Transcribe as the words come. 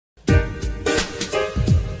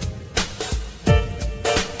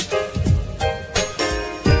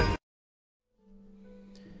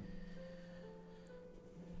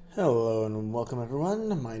Welcome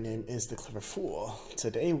everyone, my name is the Clever Fool.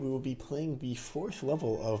 Today we will be playing the 4th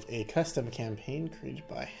level of a custom campaign created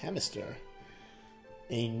by Hamster,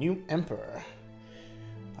 a new emperor.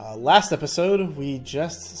 Last episode we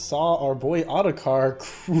just saw our boy Ottokar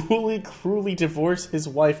cruelly divorce his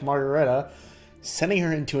wife Margareta, sending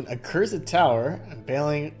her into an accursed tower and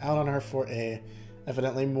bailing out on her for a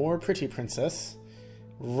evidently more pretty princess,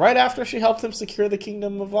 right after she helped him secure the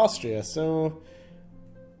Kingdom of Austria. So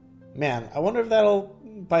man, I wonder if that'll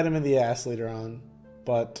bite him in the ass later on,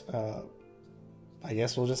 but I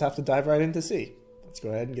guess we'll just have to dive right in to see. Let's go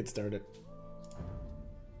ahead and get started.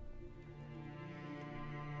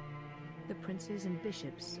 The princes and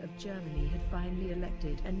bishops of Germany had finally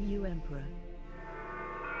elected a new emperor.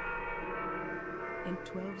 In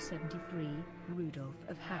 1273, Rudolf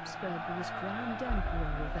of Habsburg was crowned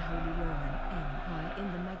emperor of the Holy Roman Empire in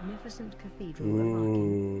the magnificent cathedral of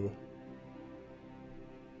Aachen.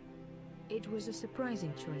 It was a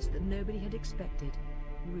surprising choice that nobody had expected.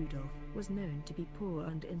 Rudolf was known to be poor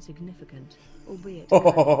and insignificant, albeit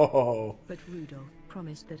but Rudolf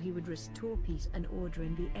promised that he would restore peace and order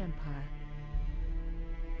in the empire.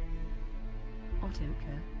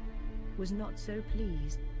 Ottokar was not so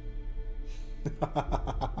pleased.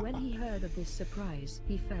 When he heard of this surprise,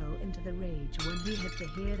 he fell into the rage when he had to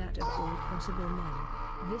hear that of all possible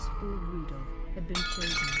men, this fool Rudolf had been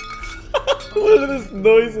chosen. What are these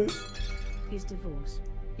noises? His divorce,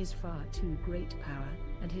 his far too great power,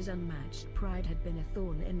 and his unmatched pride had been a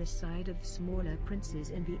thorn in the side of smaller princes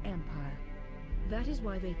in the empire. That is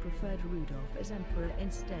why they preferred Rudolf as emperor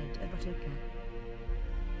instead of Ottokar.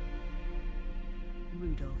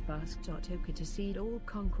 Rudolf asked Ottokar to cede all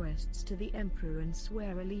conquests to the emperor and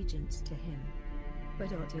swear allegiance to him. But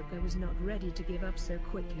Ottokar was not ready to give up so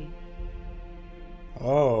quickly.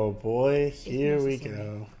 Oh boy, here we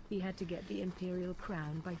go. He had to get the imperial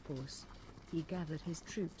crown by force. He gathered his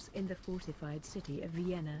troops in the fortified city of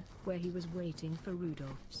Vienna, where he was waiting for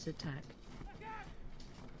Rudolf's attack.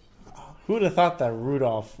 Who would have thought that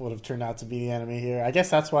Rudolf would have turned out to be the enemy here? I guess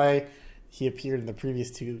that's why he appeared in the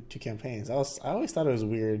previous two campaigns. I always thought it was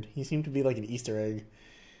weird. He seemed to be like an Easter egg.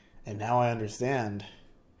 And now I understand.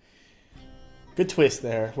 Good twist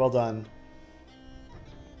there. Well done.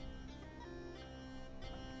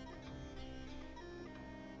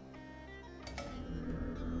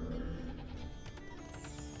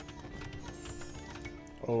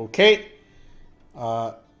 Okay,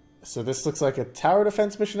 so this looks like a tower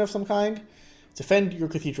defense mission of some kind. Defend your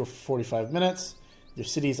cathedral for 45 minutes. Your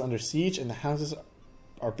city is under siege and the houses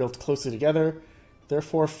are built closely together.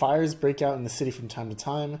 Therefore, fires break out in the city from time to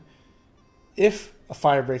time. If a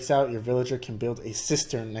fire breaks out, your villager can build a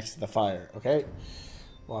cistern next to the fire. Okay,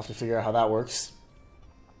 we'll have to figure out how that works.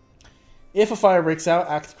 If a fire breaks out,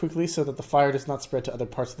 act quickly so that the fire does not spread to other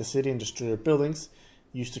parts of the city and destroy your buildings.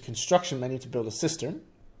 Use the construction menu to build a cistern.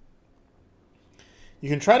 You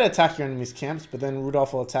can try to attack your enemy's camps, but then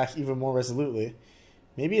Rudolf will attack even more resolutely.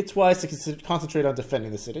 Maybe it's wise to concentrate on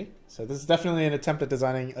defending the city. So this is definitely an attempt at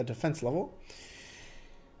designing a defense level.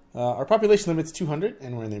 Our population limit's 200,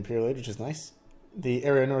 and we're in the Imperial Age, which is nice. The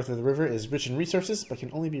area north of the river is rich in resources, but can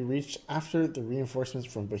only be reached after the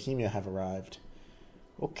reinforcements from Bohemia have arrived.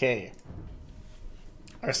 Okay.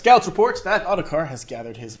 Our scouts report that Ottokar has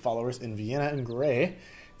gathered his followers in Vienna in gray.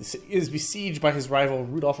 The city is besieged by his rival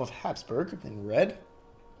Rudolf of Habsburg in red.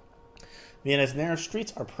 Vienna's narrow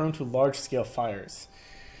streets are prone to large-scale fires.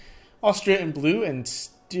 Austria in blue and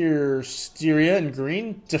Styria in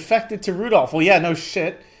green defected to Rudolf. Well, yeah, no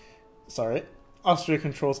shit. Sorry. Austria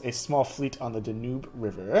controls a small fleet on the Danube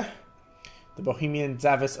River. The Bohemian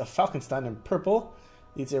Zavis of Falkenstein in purple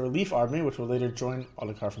leads a relief army which will later join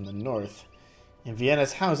Ottokar from the north. In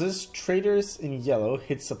Vienna's houses, traders in yellow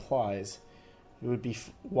hid supplies. It would be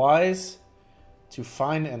wise to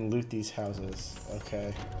find and loot these houses.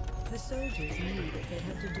 Okay. The soldiers knew that they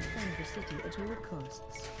had to defend the city at all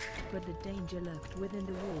costs, but the danger lurked within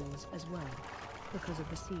the walls as well. Because of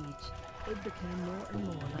the siege, it became more and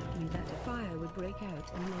more likely that a fire would break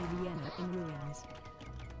out and lay Vienna in ruins.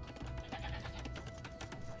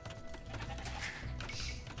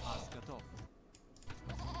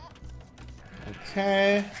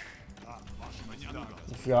 Okay.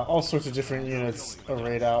 We've got all sorts of different units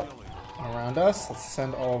arrayed out around us. Let's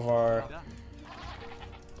send all of our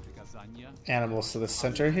animals to the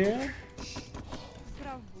center here.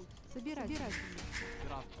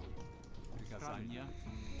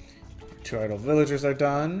 Two idle villagers are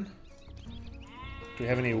done. Do we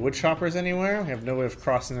have any wood choppers anywhere? We have no way of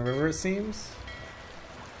crossing the river, it seems.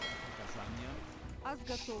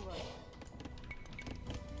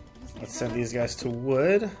 Let's send these guys to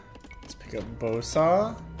wood. Let's pick up bow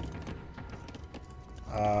saw.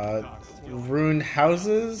 Ruined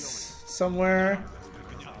houses somewhere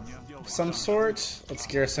of some sort. Let's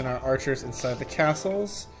garrison our archers inside the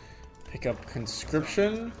castles. Pick up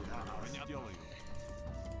conscription.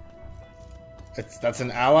 That's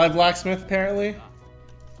an ally blacksmith, apparently.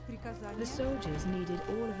 The soldiers needed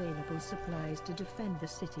all available supplies to defend the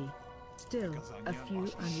city. Still, a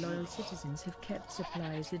few unloyal citizens have kept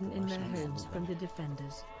supplies hidden in their homes from the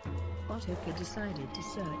defenders. Ottokar decided to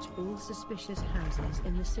search all suspicious houses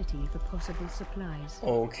in the city for possible supplies.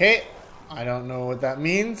 Okay, I don't know what that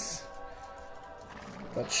means,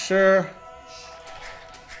 but sure.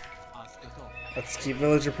 Let's keep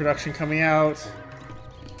villager production coming out.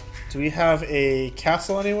 Do we have a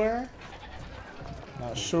castle anywhere?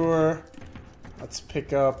 Not sure. Let's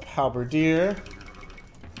pick up halberdier.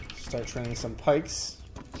 Start training some pikes.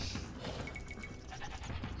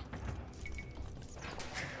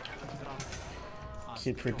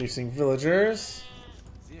 Keep producing villagers.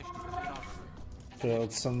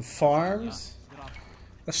 Build some farms.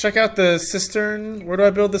 Let's check out the cistern. Where do I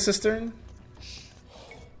build the cistern?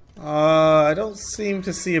 I don't seem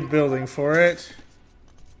to see a building for it.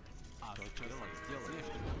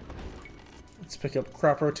 Let's pick up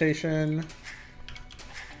crop rotation.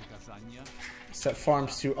 Set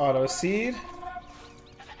farms to auto seed.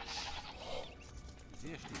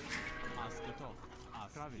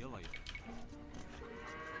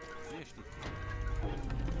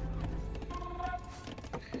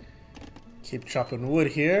 Keep chopping wood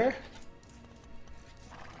here.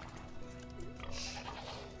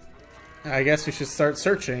 I guess we should start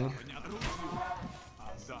searching.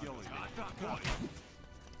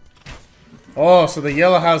 Oh, so the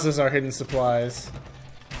yellow houses are hidden supplies.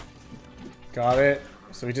 Got it.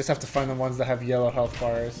 So we just have to find the ones that have yellow health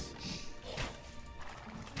bars.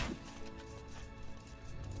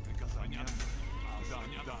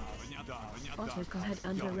 Ottokar had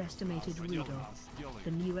underestimated Rudolf.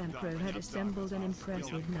 The new emperor had assembled an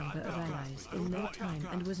impressive number of allies in no time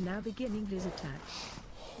and was now beginning his attack.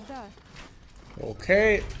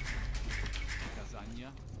 Okay.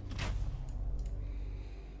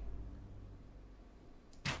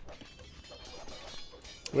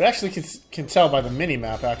 We actually can tell by the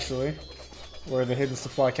mini-map, actually, where the hidden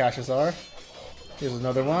supply caches are. Here's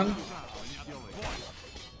another one.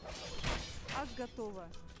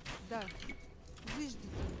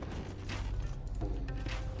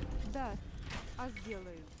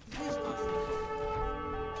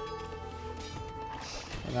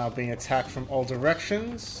 We're now being attacked from all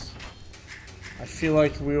directions. I feel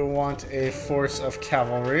like we will want a force of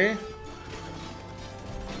cavalry.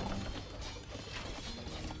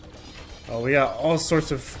 Oh, we got all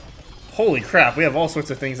sorts of... Holy crap, we have all sorts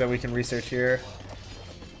of things that we can research here.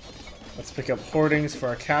 Let's pick up hoardings for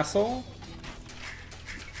our castle.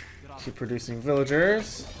 Keep producing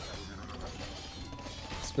villagers.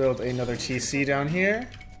 Let's build another TC down here.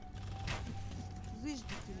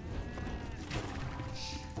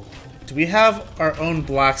 Do we have our own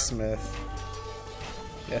blacksmith?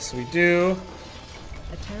 Yes, we do.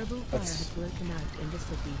 A terrible fire had broken out in the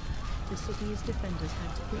city. The city's defenders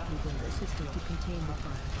had to quickly build a system to contain the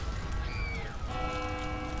fire.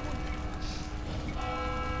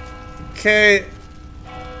 Okay.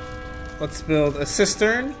 Let's build a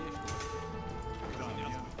cistern.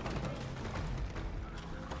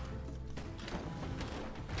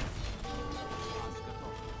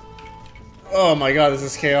 Oh my god, this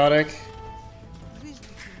is chaotic.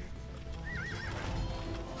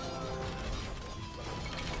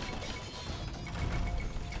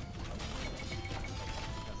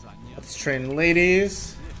 Let's train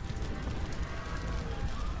ladies.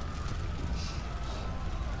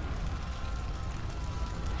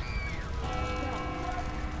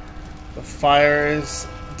 The fire is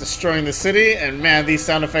destroying the city, and man, these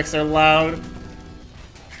sound effects are loud.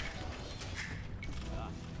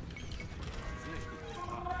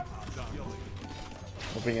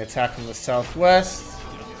 We're being attacked from the southwest.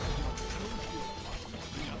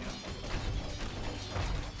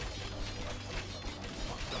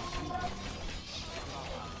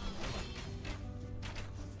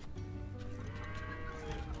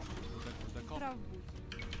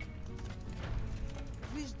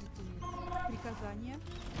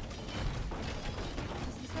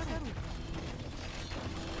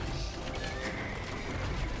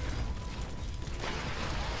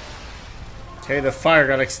 Okay, the fire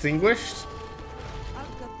got extinguished.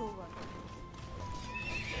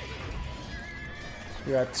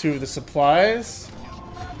 We got 2 of the supplies.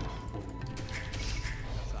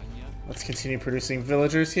 Let's continue producing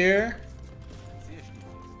villagers here.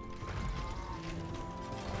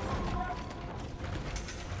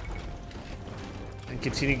 And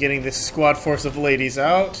continue getting this squad force of ladies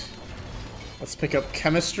out. Let's pick up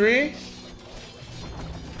chemistry.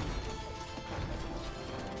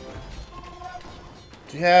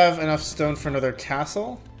 Do you have enough stone for another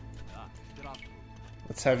castle?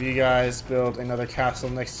 Let's have you guys build another castle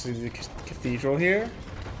next to the cathedral here.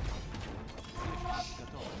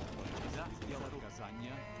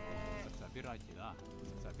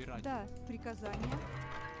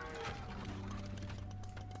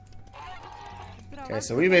 Okay,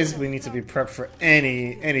 so we basically need to be prepped for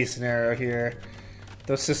any scenario here.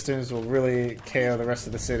 Those cisterns will really KO the rest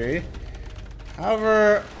of the city.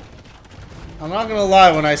 However, I'm not gonna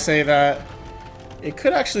lie when I say that it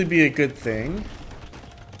could actually be a good thing.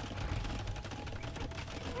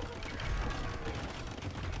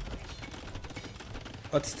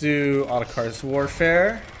 Let's do Ottokar's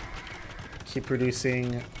warfare. Keep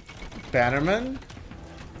producing bannermen.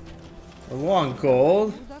 We're low on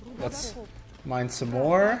gold. Let's mine some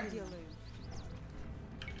more.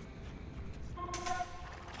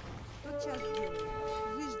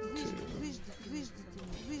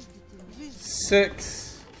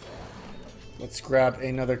 Six. Let's grab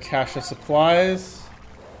another cache of supplies.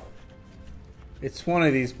 It's one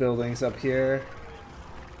of these buildings up here.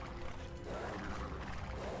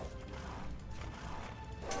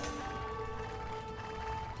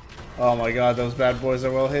 Oh my god, those bad boys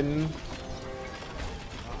are well hidden.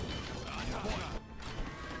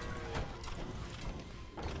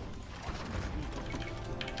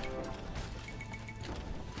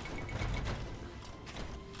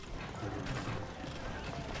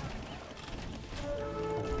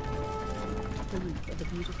 The roof of the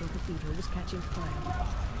beautiful cathedral was catching fire.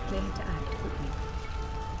 They had to act quickly.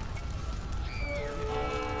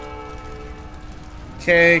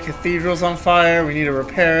 Okay, cathedral's on fire. We need to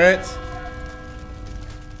repair it.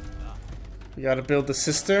 We gotta build the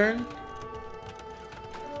cistern.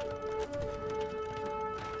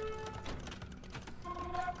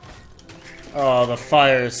 Oh, the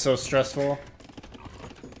fire is so stressful.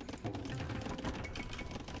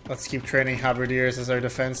 Let's keep training halberdiers as our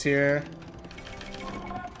defense here.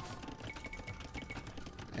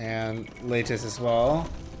 And latest as well.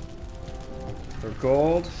 For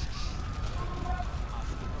gold.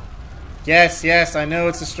 Yes, yes, I know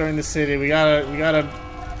it's destroying the city. We gotta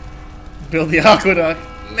build the aqueduct.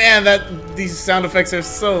 Man, these sound effects are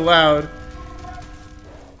so loud.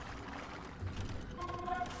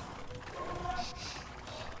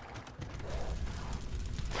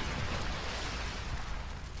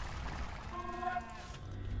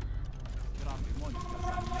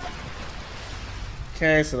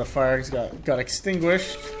 Okay, so the fires got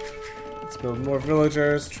extinguished. Let's build more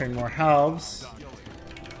villagers, train more halbs,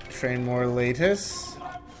 train more lattice.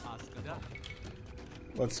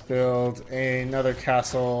 Let's build another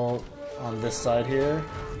castle on this side here.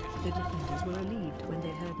 The defenders were relieved when they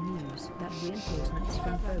heard news that reinforcements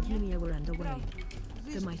from Bohemia were underway.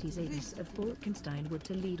 The mighty seethes of Falkenstein were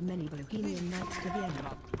to lead many Bohemian knights to the end.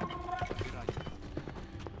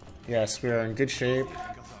 Yes, we are in good shape.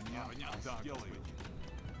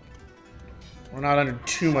 We're not under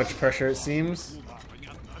too much pressure, it seems.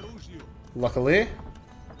 Luckily.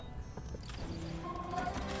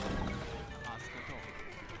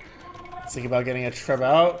 Let's think about getting a treb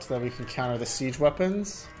out so that we can counter the siege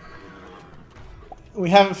weapons. We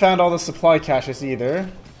haven't found all the supply caches either.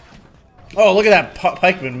 Oh, look at that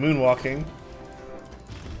pikeman moonwalking.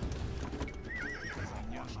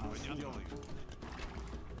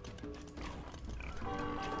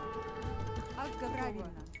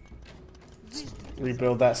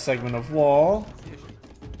 Rebuild that segment of wall.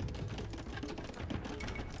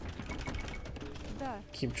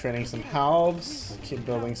 Keep training some halbs. Keep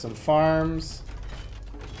building some farms.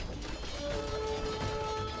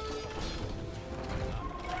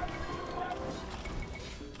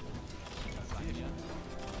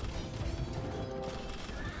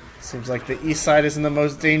 Seems like the east side is in the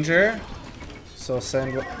most danger. So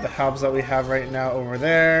send the halbs that we have right now over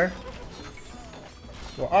there.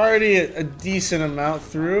 We're already a decent amount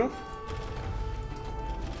through.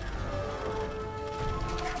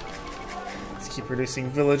 Let's keep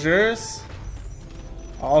producing villagers.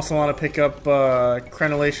 I also want to pick up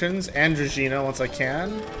crenellations and Dragina once I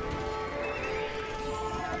can.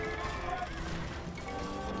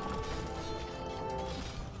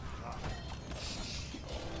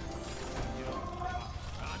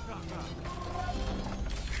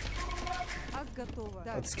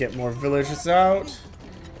 Let's get more villagers out.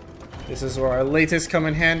 This is where our latest come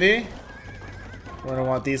in handy. We're gonna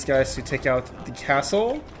want these guys to take out the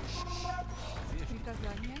castle.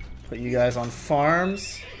 Put you guys on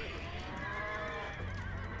farms.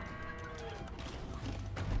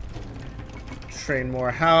 Train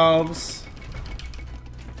more Halbs.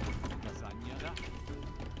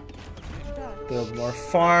 Build more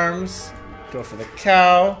farms. Go for the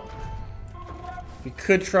cow. We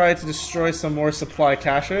could try to destroy some more supply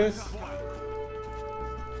caches.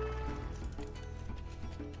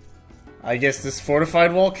 I guess this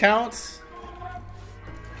fortified wall counts.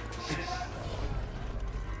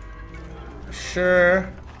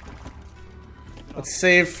 Sure. Let's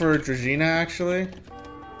save for Dragina, actually.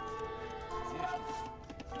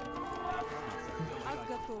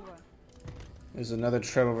 There's another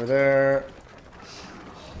treb over there.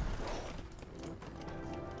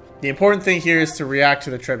 The important thing here is to react to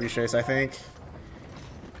the trebuchets, I think.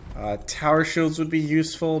 Tower shields would be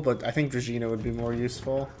useful, but I think Dragina would be more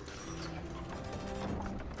useful.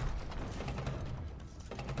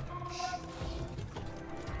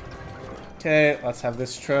 Okay, let's have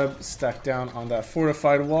this treb stacked down on that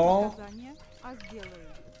fortified wall.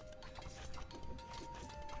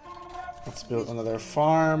 Let's build another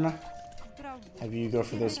farm. Have you go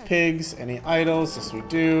for those pigs. Any idols? Yes, we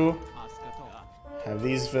do. Have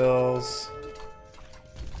these vills.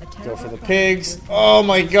 Go for the pigs. Oh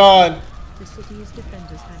my god! The city's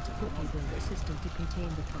defenders had to quickly build a system to contain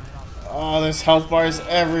the fire. Oh, there's health bars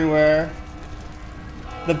everywhere.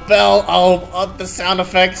 The bell. Oh, the sound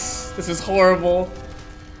effects. This is horrible.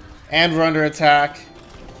 And we're under attack.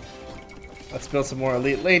 Let's build some more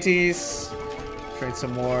elite ladies. Train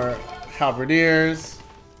some more halberdiers.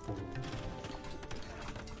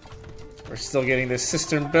 We're still getting this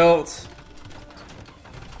cistern built.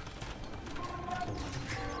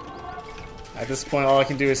 At this point, all I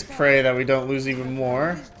can do is pray that we don't lose even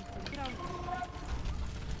more.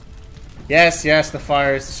 Yes, yes, the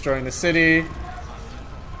fire is destroying the city.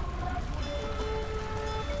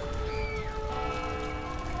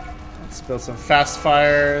 Let's build some fast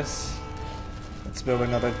fires. Let's build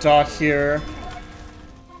another dock here.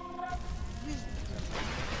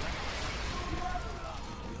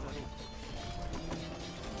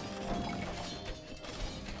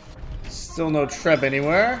 Still no treb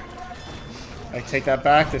anywhere. I take that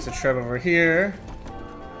back. There's a treb over here.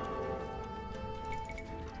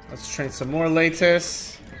 Let's train some more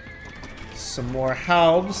Latus. Some more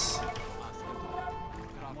Halbs.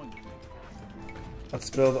 Let's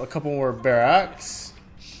build a couple more barracks.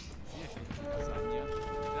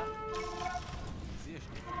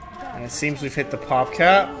 And it seems we've hit the pop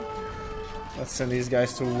cap. Let's send these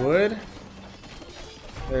guys to wood.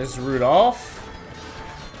 There's Rudolf.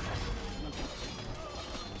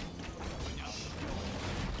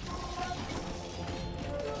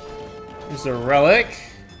 There's a relic.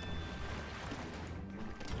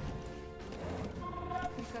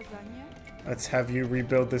 Let's have you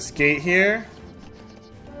rebuild this gate here.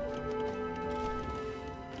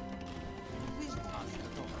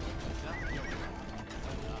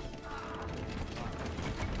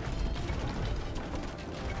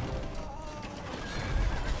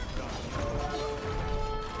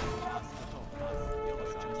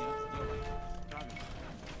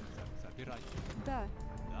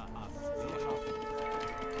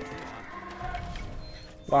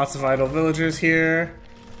 Lots of idle villagers here,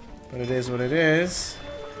 but it is what it is.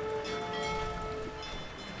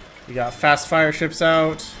 We got fast fire ships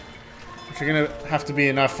out, which are gonna have to be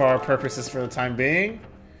enough for our purposes for the time being.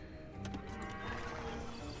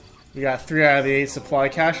 We got 3 out of the 8 supply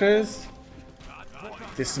caches.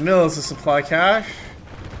 This mill is a supply cache.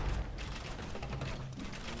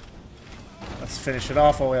 Let's finish it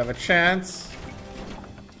off while we have a chance.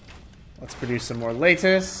 Let's produce some more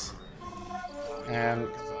Latus. And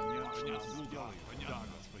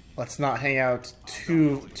let's not hang out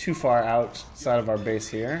too far outside of our base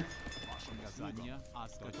here.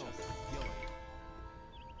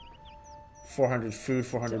 400 food,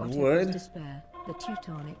 400 wood. Despair, the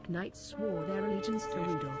Teutonic Knights swore their allegiance to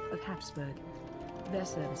Rudolf of Habsburg. Their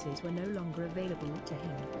services were no longer available to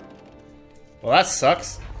him. Well, that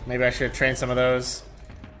sucks. Maybe I should have trained some of those.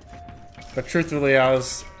 But truthfully, I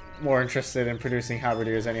was more interested in producing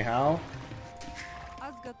halberdiers anyhow.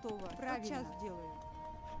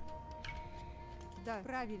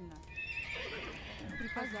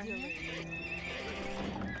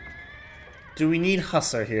 Do we need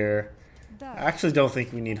Hussar here? I actually don't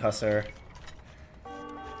think we need Hussar.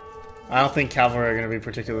 I don't think cavalry are going to be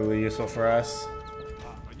particularly useful for us.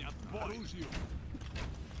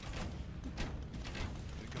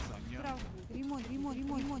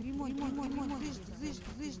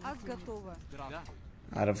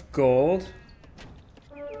 Out of gold.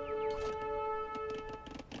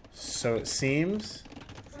 So it seems.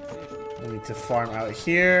 We need to farm out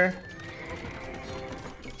here.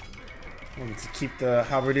 Let's keep the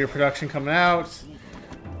halberdier production coming out.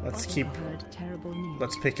 Let's pick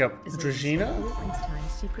up Dragina. Einstein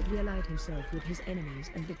secretly allied himself with his enemies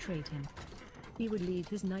and betrayed him. He would lead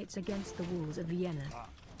his knights against the walls of Vienna.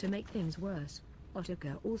 To make things worse,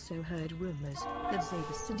 Ottokar also heard rumors that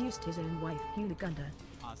Seethes seduced his own wife Hunegunda.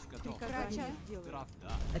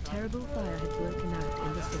 A terrible fire had broken out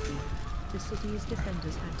in the city. The city's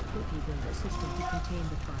defenders had to quickly build a system to contain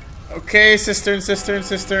the fire. Okay,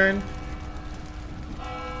 cistern.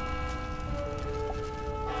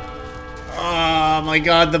 Oh my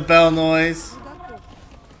god, the bell noise.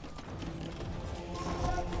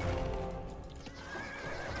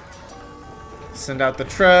 Send out the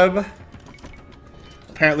treb.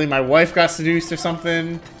 Apparently my wife got seduced or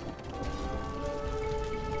something.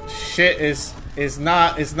 Shit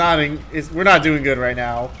we're not doing good right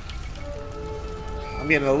now. I'm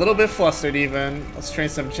getting a little bit flustered even. Let's train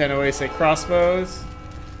some Genoese crossbows.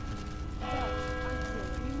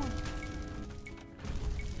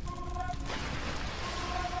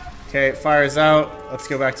 Okay, fire's out. Let's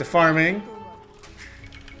go back to farming.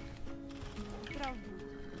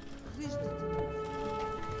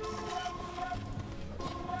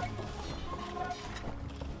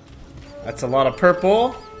 That's a lot of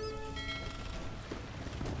purple.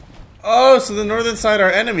 Oh, so the northern side are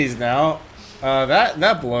enemies now.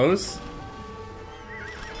 That blows.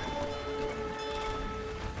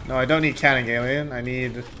 No, I don't need cannon galleon. I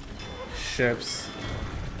need ships.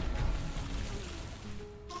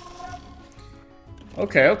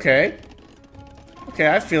 Okay.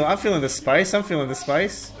 I'm feeling the spice.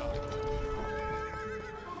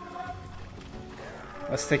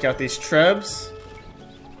 Let's take out these trebs.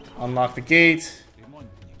 Unlock the gate.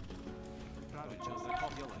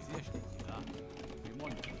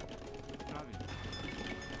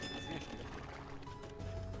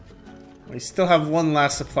 We still have one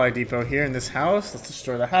last supply depot here in this house. Let's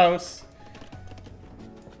destroy the house.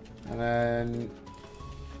 And then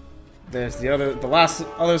there's the last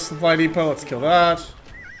supply depot. Let's kill that.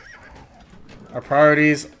 Our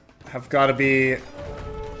priorities have got to be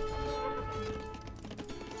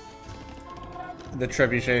the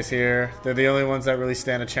trebuchets here. They're the only ones that really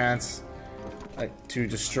stand a chance to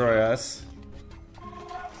destroy us.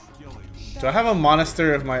 Do I have a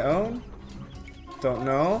monastery of my own? Don't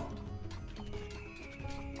know.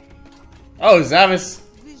 Oh, Zavis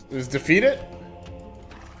was defeated?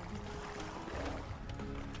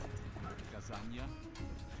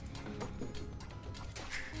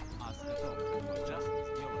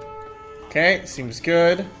 Okay, seems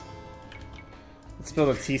good. Let's build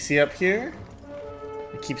a TC up here.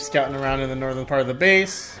 Keep scouting around in the northern part of the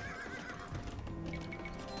base.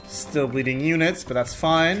 Still bleeding units, but that's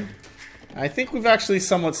fine. I think we've actually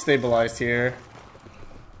somewhat stabilized here.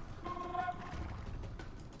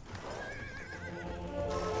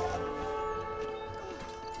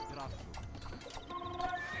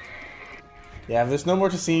 Yeah, there's no more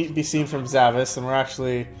to be seen from Zavis, and we're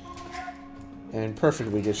actually in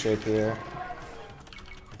perfectly good shape here.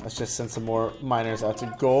 Let's just send some more miners out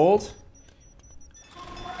to gold.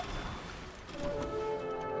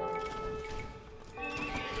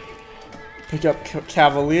 Pick up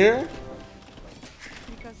Cavalier.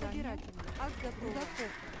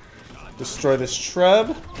 Destroy this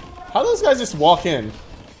treb. How do those guys just walk in?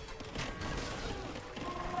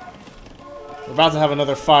 We're about to have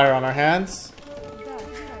another fire on our hands.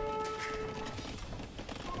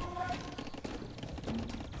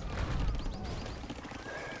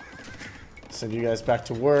 Send you guys back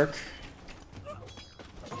to work.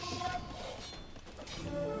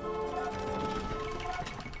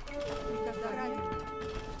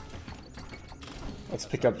 Let's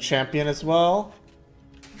pick up champion as well.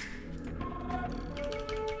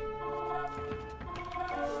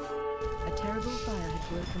 A terrible fire had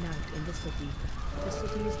broken out in the city. The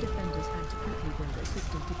city's defenders had to quickly build a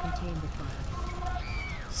system to contain the fire.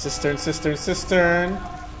 Cistern.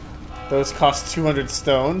 Those cost 200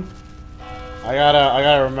 stone. I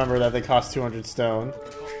gotta remember that they cost 200 stone.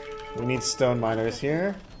 We need stone miners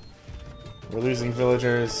here. We're losing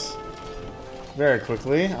villagers very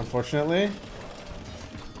quickly, unfortunately.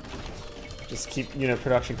 Just keep unit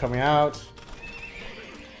production coming out.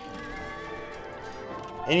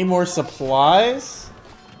 Any more supplies?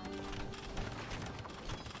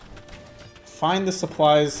 Find the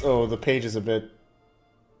supplies. Oh, the page is a bit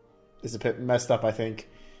messed up, I think,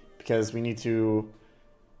 because we need to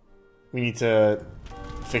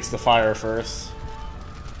fix the fire first.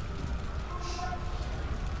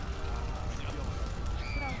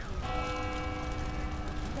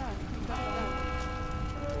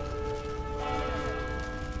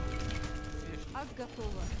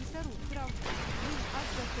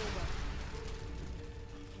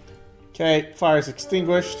 Okay, fire's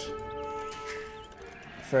extinguished.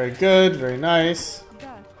 Very good, very nice.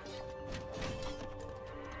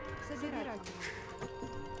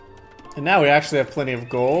 And now we actually have plenty of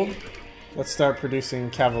gold. Let's start producing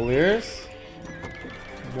cavaliers.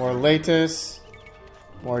 More lattice.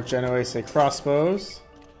 More Genoese crossbows.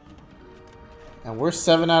 And we're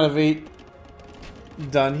 7 out of 8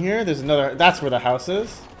 done here. There's another... That's where the house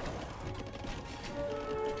is.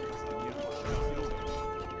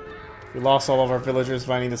 We lost all of our villagers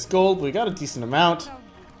finding this gold, but we got a decent amount.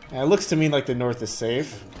 And it looks to me like the north is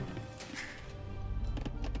safe.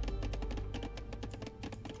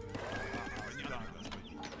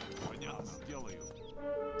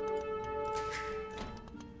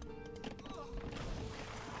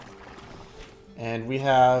 And we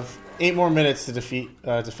have 8 more minutes to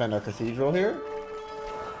defend our cathedral here.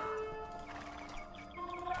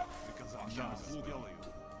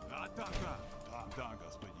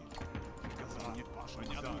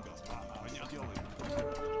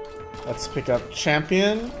 Let's pick up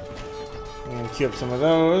champion and queue up some of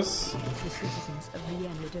those. The citizens of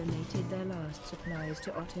Vienna donated their last supplies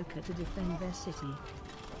to Ottokar to defend their city.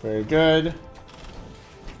 Very good.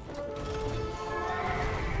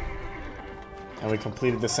 And we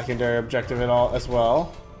completed the secondary objective as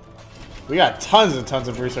well. We got tons and tons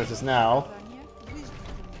of resources now.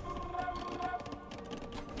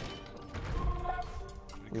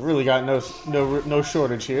 We really got no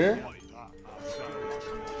shortage here.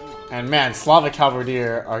 And man, Slavic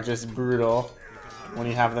halberdier are just brutal when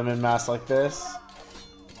you have them in mass like this.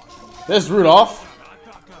 There's Rudolf.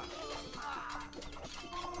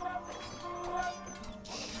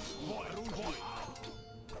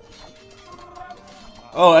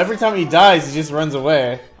 Oh, every time he dies, he just runs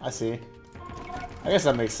away. I see. I guess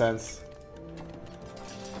that makes sense.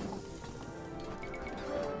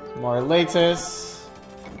 More lattice.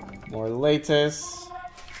 More lattice.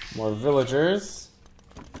 More villagers.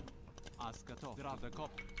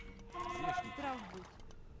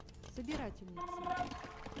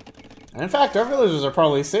 And in fact, our villagers are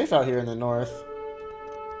probably safe out here in the north.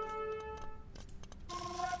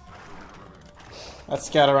 Let's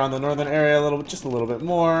scout around the northern area just a little bit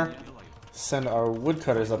more. Send our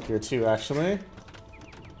woodcutters up here too, actually.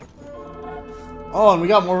 Oh, and we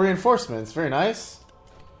got more reinforcements. Very nice.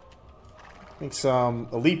 I think some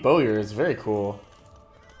elite bowyers. Very cool.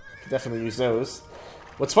 Could definitely use those.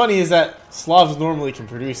 What's funny is that Slavs normally can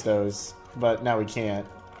produce those, but now we can't.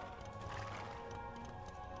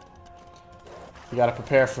 We gotta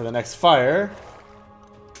prepare for the next fire.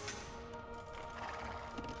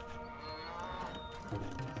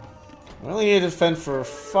 We only need to defend for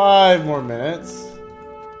 5 more minutes.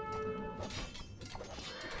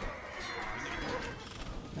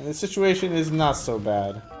 And the situation is not so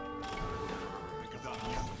bad.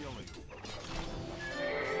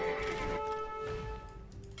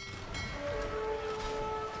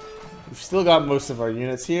 We've still got most of our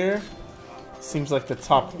units here. Seems like the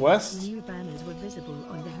top west. New banners were visible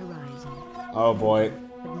on the horizon. Oh boy.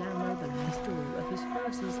 But now mobilized all of his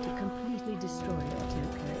forces to completely destroy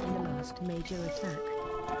Ottokar in the last major attack.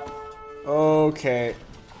 Okay.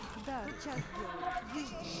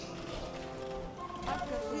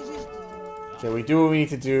 Okay, we do what we need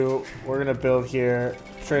to do. We're gonna build here.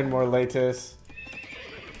 Train more lattice.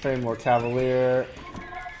 Train more cavalier.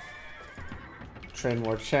 Train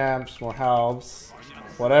more champs, more halbs.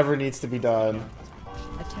 Whatever needs to be done.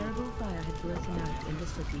 A terrible fire had broken out in the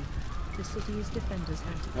city. The city's defenders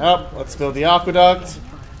had to... Yep, let's build the aqueduct.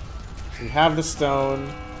 We have the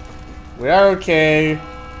stone. We are okay.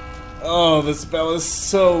 Oh, this bell is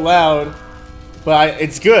so loud. But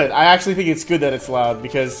it's good. I actually think it's good that it's loud,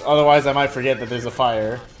 because otherwise I might forget that there's a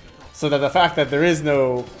fire. So that the fact that there is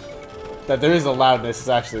a loudness is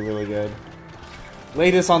actually really good.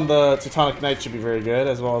 Latest on the Teutonic Knight should be very good,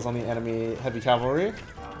 as well as on the enemy heavy cavalry.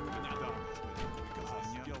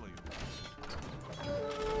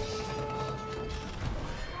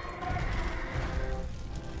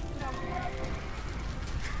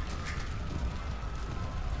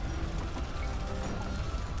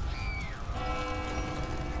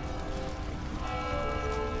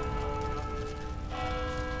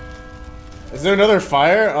 Is there another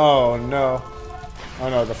fire? Oh no. Oh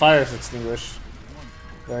no, the fire is extinguished.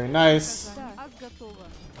 Very nice.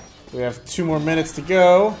 We have 2 more minutes to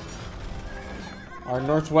go. Our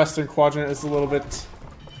northwestern quadrant is a little bit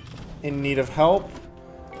in need of help.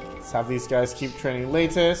 Let's have these guys keep training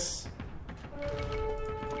lattice.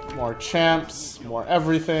 More champs, more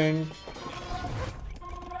everything.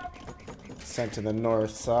 sent to the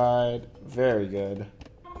north side. Very good.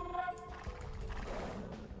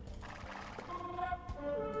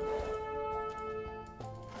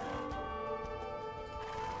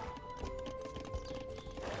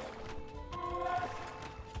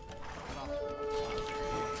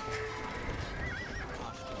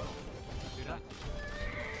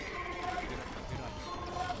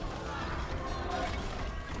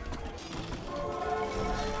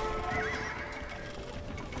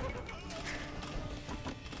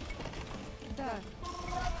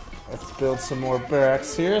 Let's build some more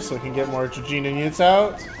barracks here so we can get more Georgina units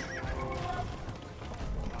out.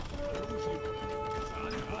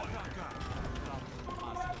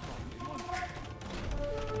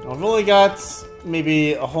 I've only got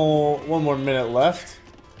maybe one more minute left.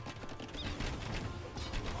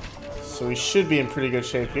 So we should be in pretty good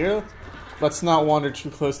shape here. Let's not wander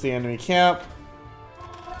too close to the enemy camp.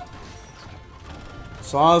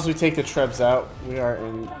 So long as we take the Trebs out, we are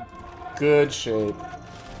in good shape.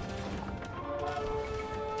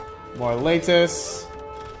 More Latus.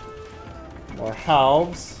 More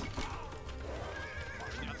Halbs.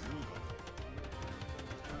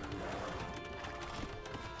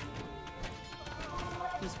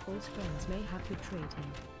 His false friends may have betrayed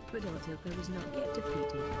him, but Ottokar is not yet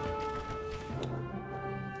defeated.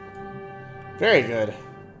 Very good.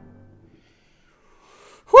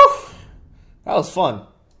 Whew! That was fun.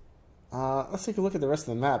 Let's take a look at the rest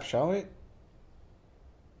of the map, shall we?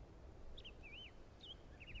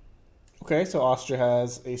 Okay, so Austria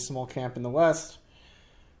has a small camp in the west.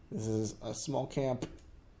 This is a small camp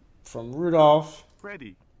from Rudolf.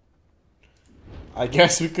 Ready. I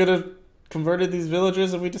guess we could have converted these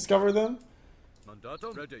villagers if we discovered them.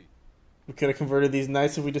 Mandatum ready. We could have converted these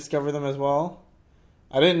knights if we discovered them as well.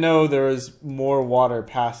 I didn't know there was more water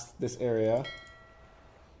past this area.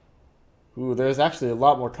 Ooh, there's actually a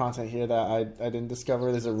lot more content here that I didn't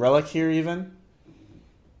discover. There's a relic here even.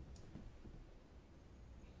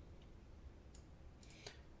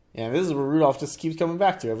 Yeah, this is where Rudolf just keeps coming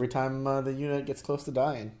back to every time the unit gets close to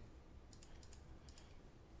dying.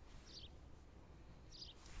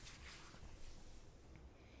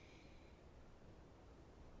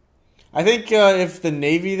 I think if the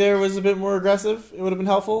Navy there was a bit more aggressive, it would have been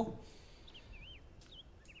helpful.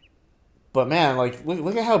 But man, like,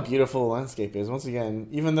 look at how beautiful the landscape is. Once again,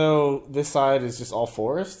 even though this side is just all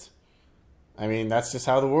forest, I mean, that's just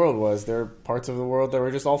how the world was. There are parts of the world that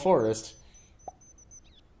were just all forest.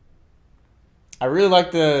 I really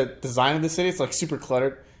like the design of the city. It's like super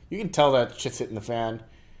cluttered. You can tell that shit's hitting the fan.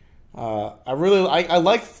 I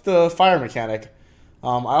liked the fire mechanic. I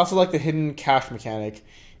also like the hidden cache mechanic.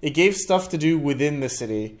 It gave stuff to do within the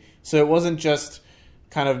city, so it wasn't just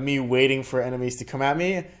kind of me waiting for enemies to come at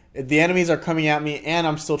me. The enemies are coming at me, and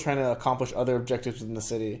I'm still trying to accomplish other objectives within the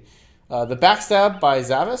city. The backstab by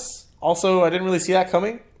Zavis, also, I didn't really see that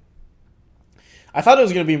coming. I thought it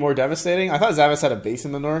was going to be more devastating. I thought Zavis had a base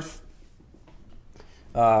in the north.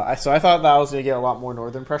 So I thought that I was going to get a lot more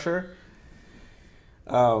northern pressure.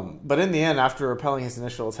 But in the end, after repelling his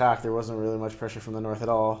initial attack, there wasn't really much pressure from the north at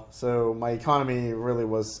all. So my economy really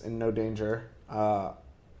was in no danger.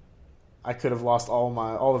 I could have lost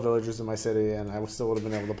all the villagers in my city, and I still would have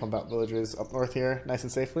been able to pump out villagers up north here, nice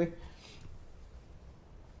and safely.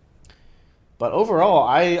 But overall,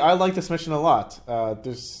 I like this mission a lot.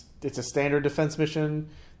 It's a standard defense mission.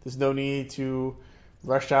 There's no need to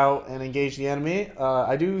rush out and engage the enemy.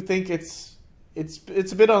 I do think it's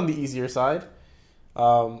a bit on the easier side.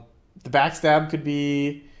 The backstab could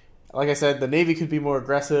be, like I said, the Navy could be more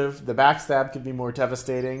aggressive. The backstab could be more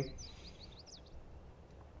devastating.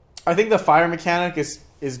 I think the fire mechanic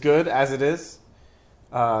is good as it is.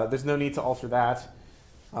 There's no need to alter that.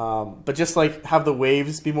 But just like have the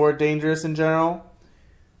waves be more dangerous in general.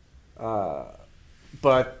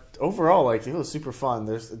 But overall, like, it was super fun.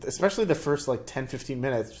 There's especially the first like 10-15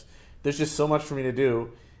 minutes. There's just so much for me to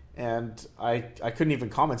do. And I couldn't even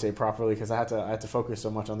commentate properly because I had to focus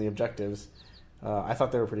so much on the objectives. I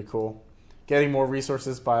thought they were pretty cool. Getting more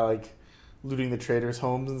resources by like looting the traders'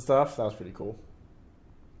 homes and stuff, that was pretty cool.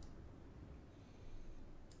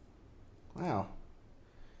 Wow.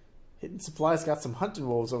 Hidden Supplies got some hunting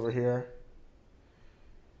wolves over here.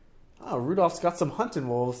 Oh, Rudolph's got some hunting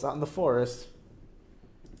wolves out in the forest.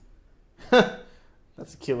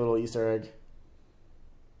 That's a cute little Easter egg.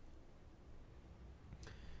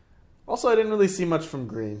 Also, I didn't really see much from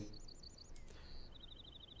green.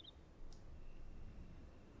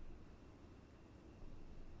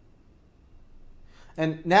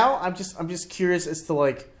 And now I'm just curious as to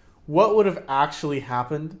like what would have actually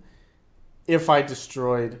happened if I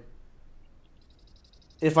destroyed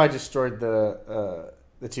the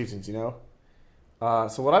Teutons, you know?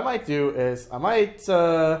 So what I might do is I might.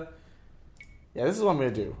 Yeah, this is what I'm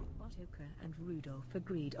gonna do. Ottokar and Rudolf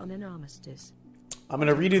agreed on an armistice. I'm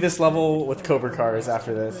gonna redo this level with Cobra cars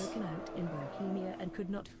after this. Broken out in Bohemia and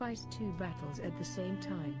could not fight two battles at the same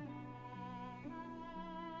time.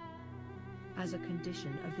 As a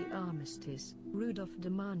condition of the armistice, Rudolf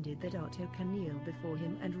demanded that Ottokar kneel before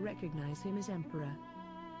him and recognize him as emperor.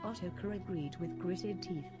 Ottokar agreed with gritted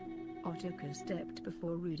teeth. Ottokar stepped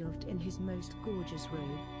before Rudolf in his most gorgeous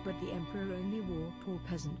robe, but the emperor only wore poor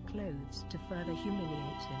peasant clothes to further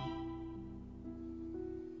humiliate him.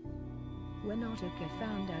 When Ottokar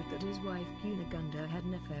found out that his wife Kunigunda had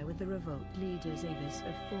an affair with the revolt leader Seethes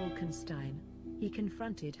of Falkenstein, he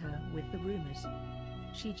confronted her with the rumors.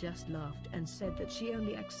 She just laughed and said that she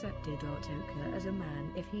only accepted Ottokar as a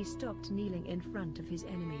man if he stopped kneeling in front of his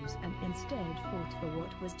enemies and instead fought for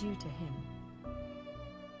what was due to him.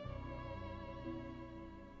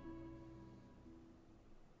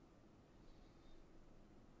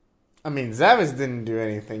 I mean, Zavis didn't do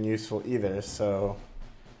anything useful either, so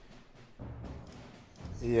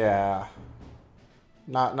yeah,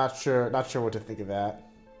 not sure what to think of that.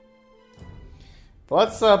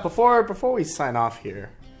 But let's before we sign off here,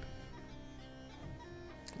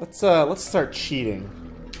 let's start cheating.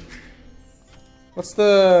 What's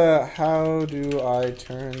the how do I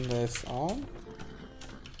turn this on?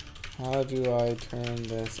 How do I turn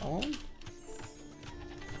this on?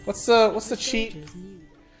 What's the cheat?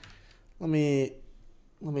 Let me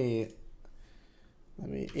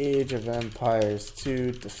Age of Empires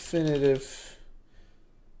 2 Definitive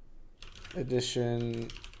Edition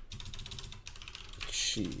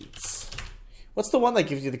cheats. What's the one that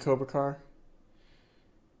gives you the Cobra car?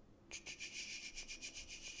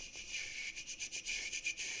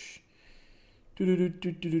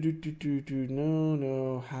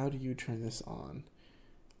 No. How do you turn this on?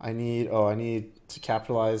 I need to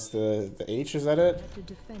capitalize the H, is that it? To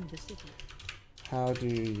defend the city. How do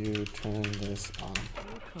you turn this on?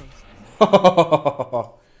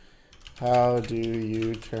 All How do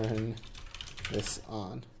you turn this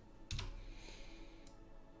on?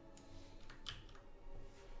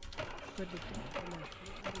 But the danger left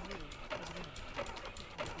within the walls as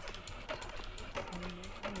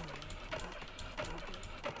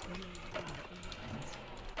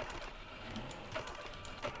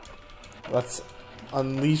well. Let's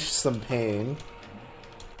unleash some pain.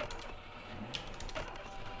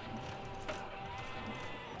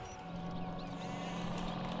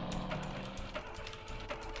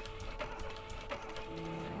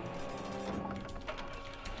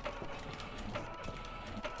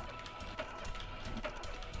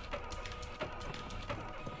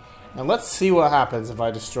 And let's see what happens if I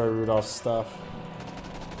destroy Rudolph's stuff.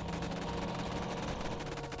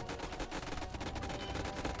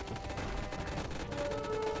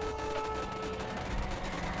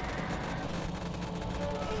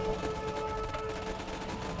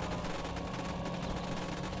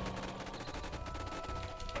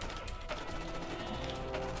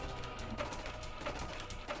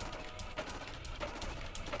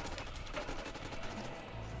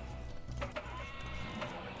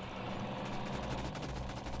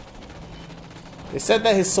 They said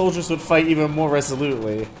that his soldiers would fight even more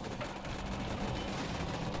resolutely.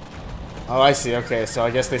 Oh, I see. Okay, so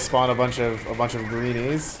I guess they spawn a bunch of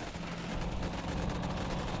greenies.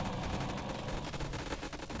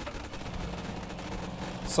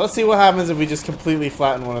 So let's see what happens if we just completely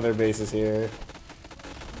flatten one of their bases here.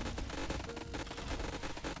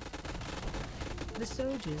 The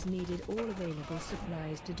soldiers needed all available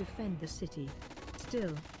supplies to defend the city.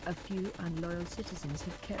 Still, a few unloyal citizens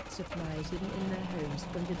have kept supplies hidden in their homes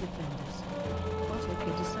from the defenders.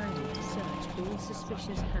 Ottokar decided to search all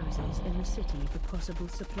suspicious houses in the city for possible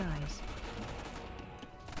supplies.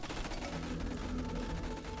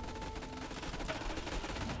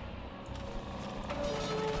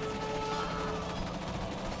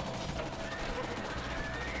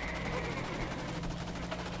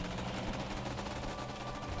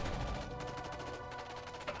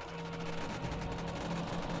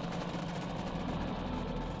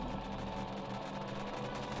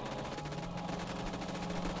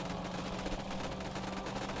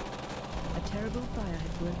 A terrible fire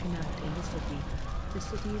had broken out in the city. The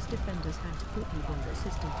city's defenders had to quickly build a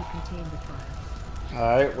system to contain the fire.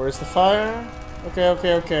 Alright, where's the fire?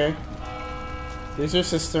 Okay. Here's your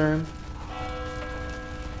cistern.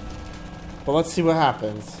 But let's see what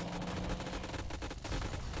happens.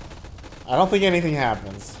 I don't think anything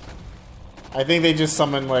happens. I think they just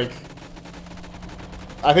summon, like...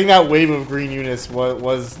 I think that wave of green units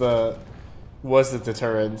was the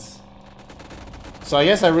deterrence. So I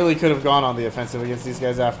guess I really could have gone on the offensive against these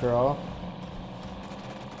guys after all.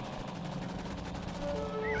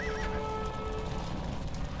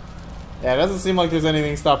 Yeah, it doesn't seem like there's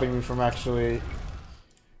anything stopping me from actually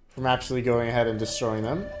going ahead and destroying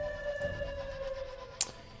them.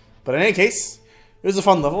 But in any case, it was a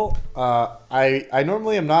fun level. I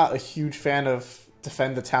normally am not a huge fan of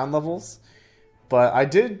defend the town levels, but I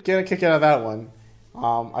did get a kick out of that one.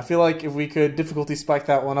 I feel like if we could difficulty spike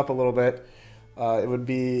that one up a little bit, it would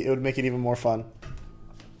make it even more fun.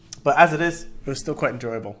 But as it is, it was still quite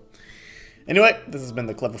enjoyable. Anyway, this has been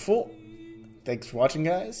the Clever Fool. Thanks for watching,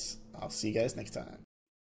 guys. I'll see you guys next time.